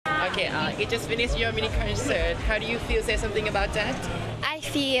Okay, you just finished your mini concert. How do you feel? Say something about that. I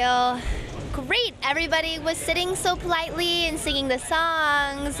feel great. Everybody was sitting so politely and singing the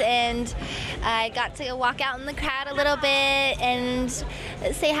songs, and I got to walk out in the crowd a little bit and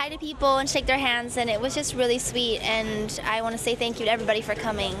say hi to people and shake their hands, and it was just really sweet, and I want to say thank you to everybody for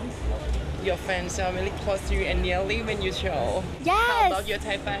coming. Your fans are really close to you and nearly when you show. Yes. How about your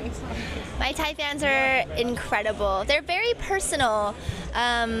Thai fans? My Thai fans are incredible. They're very personal.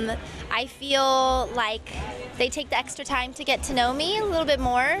 I feel like they take the extra time to get to know me a little bit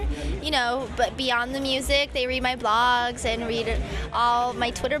more, you know, but beyond the music, they read my blogs and read all my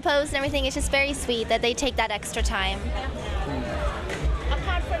Twitter posts and everything. It's just very sweet that they take that extra time.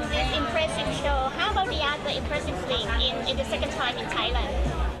 Apart from this impressive show, how about the other impressive thing in the second time in Thailand?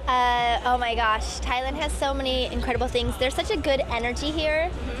 Oh my gosh, Thailand has so many incredible things. There's such a good energy here.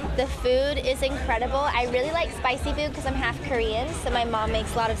 The food is incredible. I really like spicy food because I'm half Korean, so my mom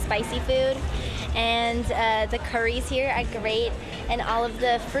makes a lot of spicy food. And the curries here are great, and all of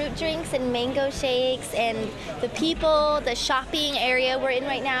the fruit drinks and mango shakes, and the people, the shopping area we're in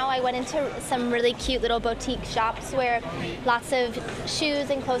right now. I went into some really cute little boutique shops where lots of shoes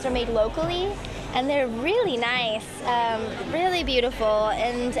and clothes are made locally, and they're really nice, really beautiful,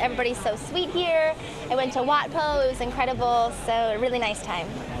 and everybody's so sweet here. I went to Wat Po, it was incredible, so a really nice time.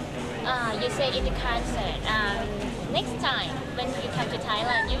 You said in the concert, next time when you come to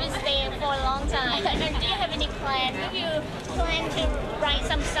Thailand, you will stay for a long time. Do you have any plan? Do you plan to write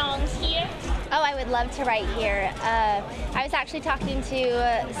some songs here? Oh, I would love to write here. I was actually talking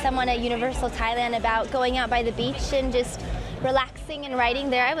to someone at Universal Thailand about going out by the beach and just relaxing and writing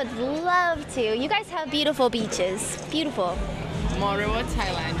there. I would love to. You guys have beautiful beaches. Beautiful. Moreover,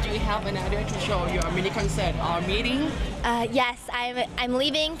 Thailand, do you have an idea to show your mini concert or meeting? Yes, I'm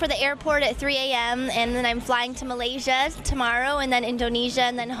leaving for the airport at 3 a.m. and then I'm flying to Malaysia tomorrow, and then Indonesia,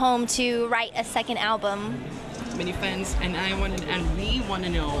 and then home to write a second album. Many fans and we want to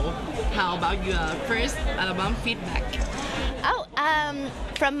know how about your first album feedback? Oh,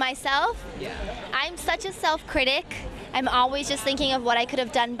 from myself? Yeah. I'm such a self-critic. I'm always just thinking of what I could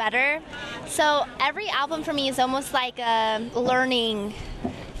have done better. So every album for me is almost like a learning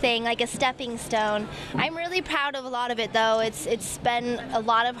thing, like a stepping stone. I'm really proud of a lot of it though. It's been a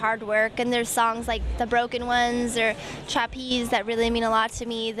lot of hard work, and there's songs like The Broken Ones or Trapeze that really mean a lot to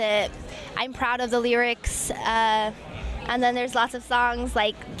me that I'm proud of the lyrics. And then there's lots of songs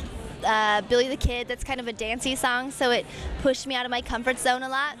like Billy the Kid, that's kind of a dancey song, so it pushed me out of my comfort zone a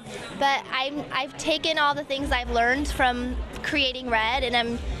lot. But I've taken all the things I've learned from creating Red, and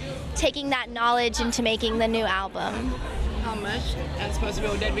I'm taking that knowledge into making the new album. How much as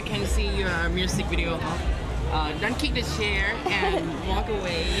possible that we can see your music video of Don't Kick the Chair and Walk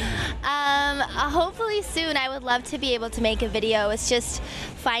Away? Hopefully soon. I would love to be able to make a video. It's just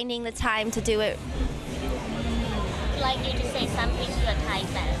finding the time to do it. I'd like you to say something to your Thai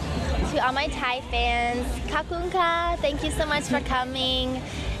fans. To all my Thai fans, Khap Khun Kha, thank you so much for coming.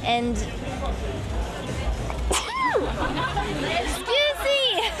 And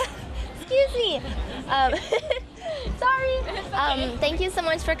excuse me. Sorry. Thank you so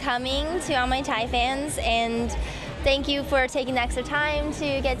much for coming to all my Thai fans, and thank you for taking the extra time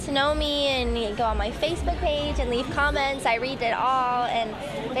to get to know me and go on my Facebook page and leave comments. I read it all, and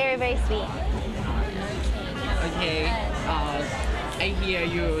very, very sweet. Okay. I hear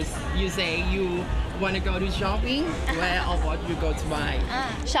you say you want to go to shopping. Where or what you go to buy?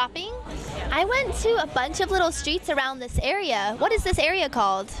 Shopping? I went to a bunch of little streets around this area. What is this area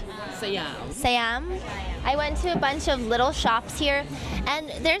called? Siam. I went to a bunch of little shops here,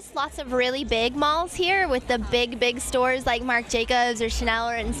 and there's lots of really big malls here with the big stores like Marc Jacobs or Chanel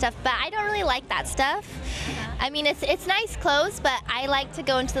and stuff, but I don't really like that stuff. I mean, it's nice clothes, but I like to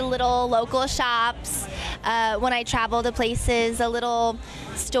go into the little local shops when I travel to places, the little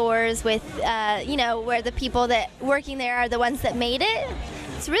stores with, you know, where the people that working there are the ones that made it.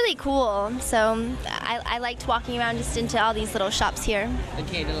 It's really cool. So I liked walking around just into all these little shops here.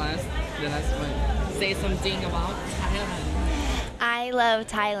 Okay, the last one. Say something about Thailand. I love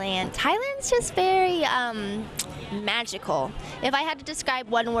Thailand. Thailand's just very magical. If I had to describe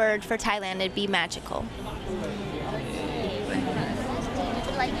one word for Thailand, it'd be magical. I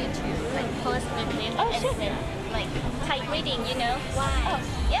would like you to post with them and send like Thai greeting, you know? Why? Oh,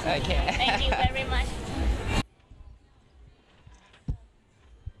 yeah. Okay. Thank you very much.